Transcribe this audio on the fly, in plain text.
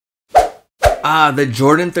The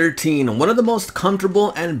Jordan 13, one of the most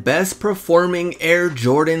comfortable and best performing Air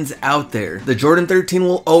Jordans out there. The Jordan 13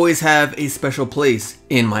 will always have a special place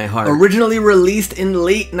in my heart. Originally released in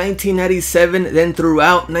late 1997, then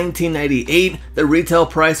throughout 1998, the retail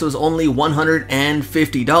price was only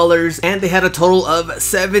 $150, and they had a total of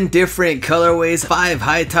 7 different colorways, 5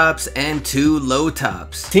 high tops and 2 low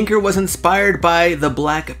tops. Tinker was inspired by the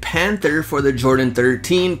Black Panther for the Jordan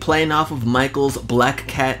 13, playing off of Michael's Black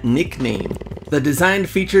Cat nickname. The design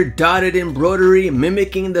featured dotted embroidery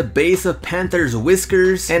mimicking the base of Panther's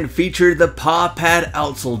whiskers, and featured the paw pad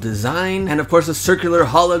outsole design, and of course a circular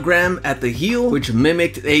hologram at the heel which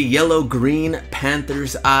mimicked a yellow-green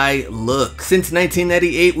Panther's eye look. Since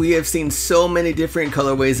 1998, we have seen so many different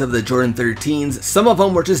colorways of the Jordan 13s. Some of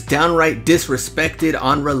them were just downright disrespected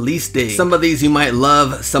on release day. Some of these you might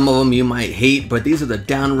love, some of them you might hate, but these are the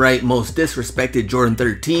downright most disrespected Jordan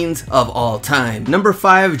 13s of all time. Number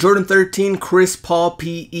 5, Jordan 13 Chris Paul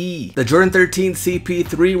PE. The Jordan 13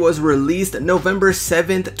 CP3 was released November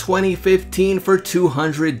 7th, 2015 for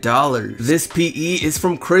 $200. This PE is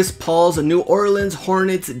from Chris Paul's New Orleans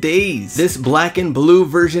Hornets days. This black and blue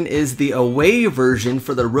version is the away version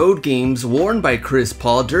for the road games worn by Chris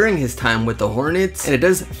Paul during his time with the Hornets, and it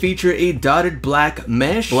does feature a dotted black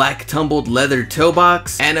mesh, black tumbled leather toe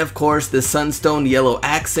box, and of course the sunstone yellow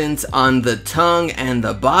accents on the tongue and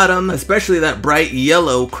the bottom, especially that bright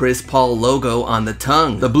yellow Chris Paul logo on the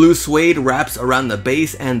tongue. The blue suede wraps around the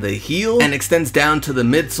base and the heel and extends down to the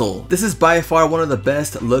midsole. This is by far one of the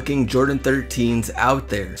best looking Jordan 13s out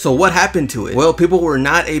there. So what happened to it? Well, people were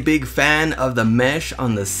not a big fan of the mesh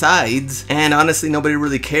on the sides, and honestly nobody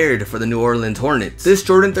really cared for the New Orleans Hornets. This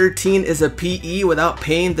Jordan 13 is a PE without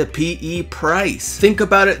paying the PE price. Think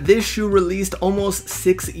about it, this shoe released almost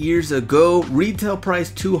 6 years ago, retail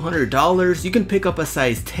price $200. You can pick up a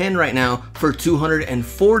size 10 right now for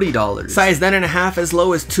 $240. Size 9.5 as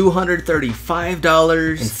low as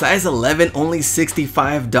 $235, and size 11 only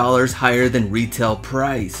 $65 higher than retail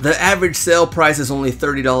price. The average sale price is only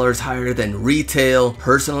 $30 higher than retail.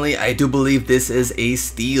 Personally, I do believe this is a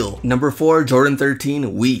steal. Number 4, Jordan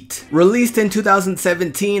 13 Wheat. Released in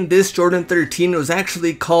 2017, this Jordan 13 was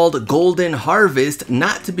actually called Golden Harvest,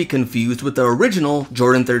 not to be confused with the original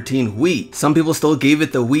Jordan 13 Wheat. Some people still gave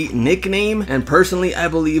it the Wheat nickname, and personally I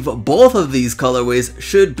believe both of these colorways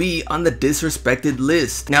should be on the disrespected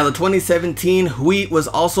list. Now the 2017 Wheat was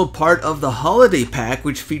also part of the holiday pack,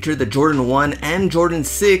 which featured the Jordan 1 and Jordan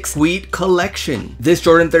 6 Wheat collection. This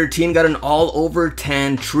Jordan 13 got an all over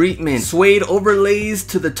tan treatment, suede overlays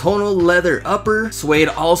to the tonal leather upper, suede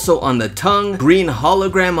also on the tongue, green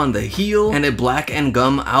hologram on the heel, and a black and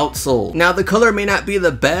gum outsole. Now the color may not be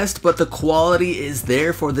the best, but the quality is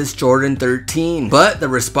there for this Jordan 13. But the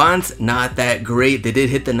response, not that great. They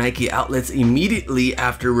did hit the Nike outlets immediately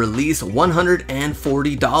after release,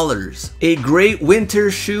 $140. A great winter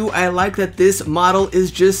shoe. I like that this model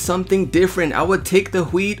is just something different. I would take the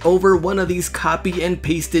Wheat over one of these copy and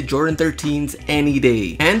pasted Jordan 13s any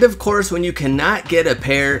day. And of course, when you cannot get a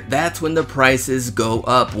pair, that's when the prices go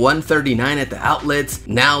up. $139 at the outlets.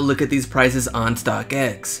 Now look at these prices on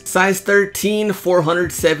StockX. Size 13,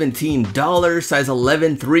 $417. Size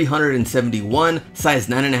 11, $371. Size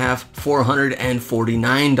 9.5,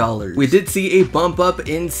 $449. We did see a bump up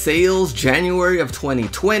in sales January of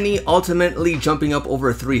 2020, ultimately jumping up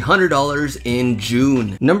over $300 in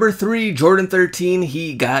June. Number 3, Jordan 13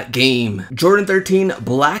 He Got Game. Jordan 13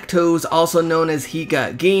 Black Toes, also known as He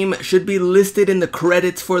Got Game, should be listed in the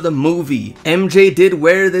credits for the movie. MJ did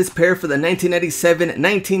wear this pair for the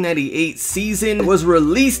 1997-1998 season, was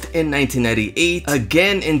released in 1998,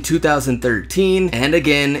 again in 2013, and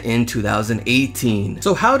again in 2018.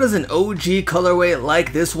 So how does an OG colorway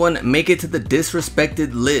like this one make it to the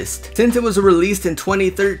disrespected list? Since it was released in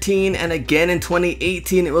 2013 and again in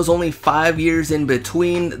 2018, it was only 5 years in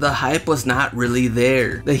between. The hype was not really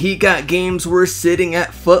there. The He Got Games were sitting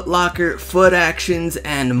at Foot Locker, Foot Actions,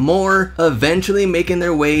 and more, eventually making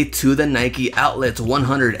their way to the Nike outlets,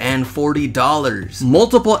 $140.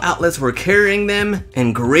 Multiple outlets were carrying them,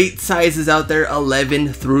 and great sizes out there,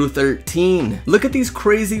 11 through 13. Look at these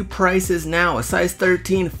crazy prices now. A size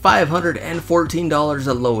 13, $514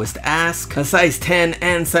 the lowest ask. A size 10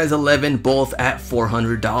 and size 11 both at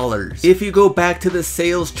 $400. If you go back to the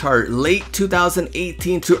sales chart, late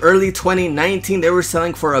 2018 to early 2019, they were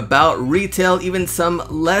selling for about retail, even some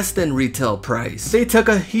less than retail price. They took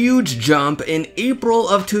a huge jump in April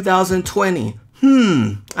of 2020.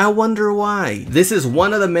 I wonder why. This is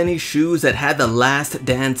one of the many shoes that had the last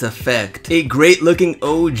dance effect. A great looking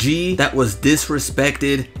OG that was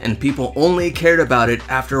disrespected and people only cared about it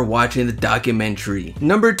after watching the documentary.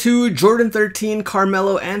 Number 2, Jordan 13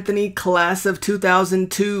 Carmelo Anthony Class of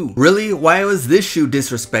 2002. Really? Why was this shoe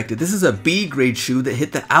disrespected? This is a B grade shoe that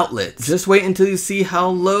hit the outlets. Just wait until you see how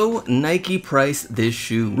low Nike priced this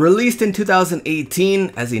shoe. Released in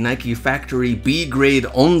 2018 as a Nike factory B grade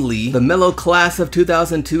only, the Melo Class of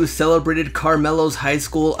 2002 celebrated Carmelo's high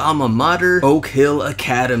school alma mater, Oak Hill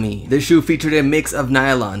Academy. This shoe featured a mix of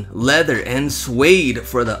nylon, leather, and suede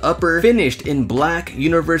for the upper, finished in black,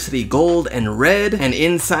 university gold, and red, and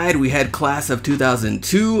inside we had Class of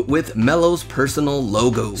 2002 with Melo's personal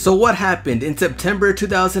logo. So what happened? In September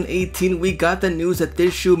 2018, we got the news that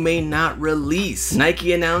this shoe may not release.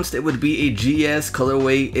 Nike announced it would be a GS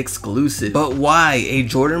colorway exclusive. But why? A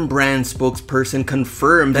Jordan brand spokesperson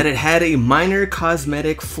confirmed that it had a minor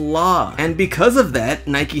cosmetic flaw, and because of that,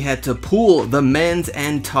 Nike had to pull the men's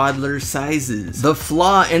and toddler sizes. The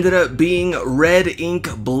flaw ended up being red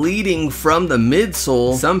ink bleeding from the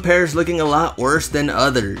midsole, some pairs looking a lot worse than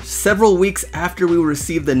others. Several weeks after we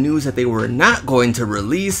received the news that they were not going to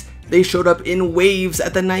release, they showed up in waves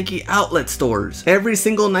at the Nike outlet stores. Every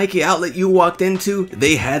single Nike outlet you walked into,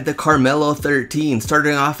 they had the Carmelo 13,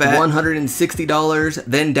 starting off at $160,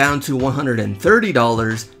 then down to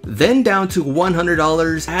 $130, then down to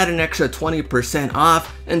 $100, add an extra 20%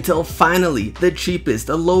 off, until finally, the cheapest,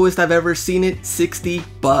 the lowest I've ever seen it,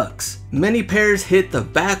 $60. Many pairs hit the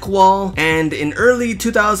back wall, and in early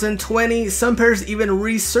 2020, some pairs even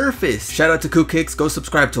resurfaced. Shout out to Cool Kicks, go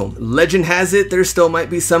subscribe to him. Legend has it, there still might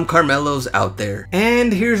be some Carmelos out there.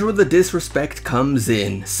 And here's where the disrespect comes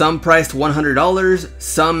in. Some priced $100,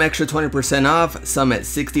 some extra 20% off, some at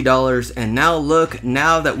 $60, and now look,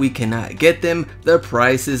 now that we cannot get them, the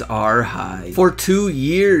prices are high. For 2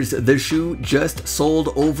 years, the shoe just sold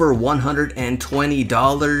over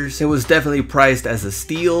 $120. It was definitely priced as a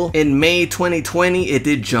steal. In May 2020, it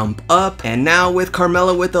did jump up, and now with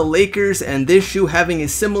Carmelo with the Lakers and this shoe having a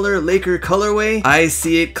similar Laker colorway, I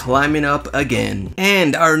see it climbing up again.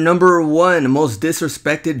 And our number 1 most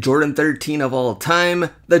disrespected Jordan 13 of all time,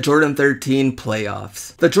 the Jordan 13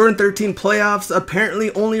 playoffs. The Jordan 13 playoffs apparently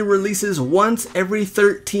only releases once every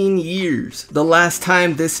 13 years. The last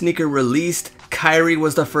time this sneaker released, Kyrie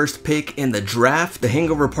was the first pick in the draft. The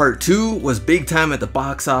Hangover Part 2 was big time at the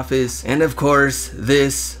box office, and of course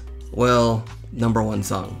this, well, number 1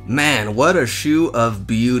 song. Man, what a shoe of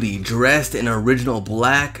beauty, dressed in original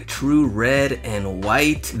black, true red, and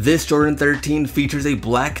white. This Jordan 13 features a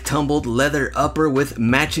black tumbled leather upper with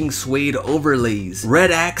matching suede overlays.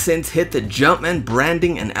 Red accents hit the Jumpman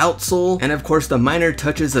branding and outsole, and of course the minor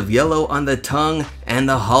touches of yellow on the tongue and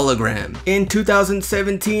the hologram. In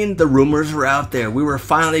 2017, the rumors were out there. We were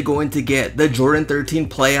finally going to get the Jordan 13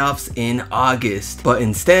 playoffs in August, but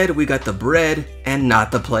instead we got the bread and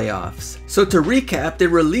not the playoffs. So to recap, they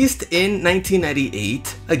released in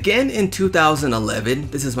 1998, again in 2011,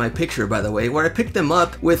 this is my picture by the way, where I picked them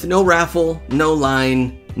up with no raffle, no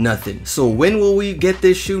line, nothing. So when will we get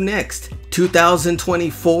this shoe next?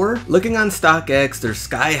 2024? Looking on StockX, they're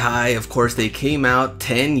sky high. Of course, they came out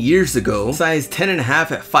 10 years ago. Size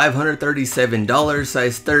 10.5 at $537,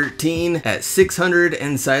 size 13 at $600,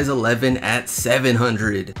 and size 11 at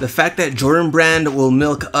 $700. The fact that Jordan Brand will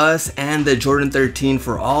milk us and the Jordan 13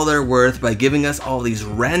 for all they're worth by giving us all these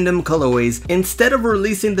random colorways instead of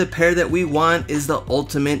releasing the pair that we want is the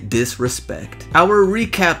ultimate disrespect. Our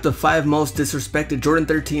recap: the 5 most disrespected Jordan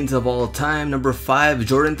 13s of all time. Number 5,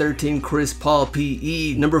 Jordan 13 Chris Paul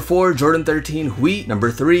PE. Number 4, Jordan 13 Wheat.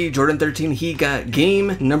 Number 3, Jordan 13 He Got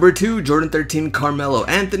Game. Number 2, Jordan 13 Carmelo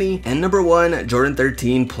Anthony. And number 1, Jordan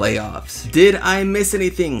 13 Playoffs. Did I miss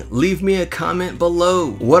anything? Leave me a comment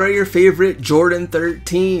below. What are your favorite Jordan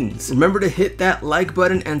 13s? Remember to hit that like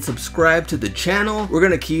button and subscribe to the channel. We're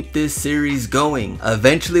gonna keep this series going.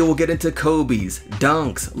 Eventually we'll get into Kobe's,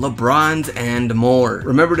 Dunks, LeBron's, and more.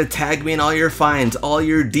 Remember to tag me in all your finds, all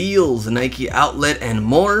your deals, Nike outlet, and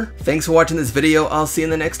more. Thanks for watching this video. I'll see you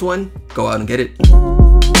in the next one. Go out and get it.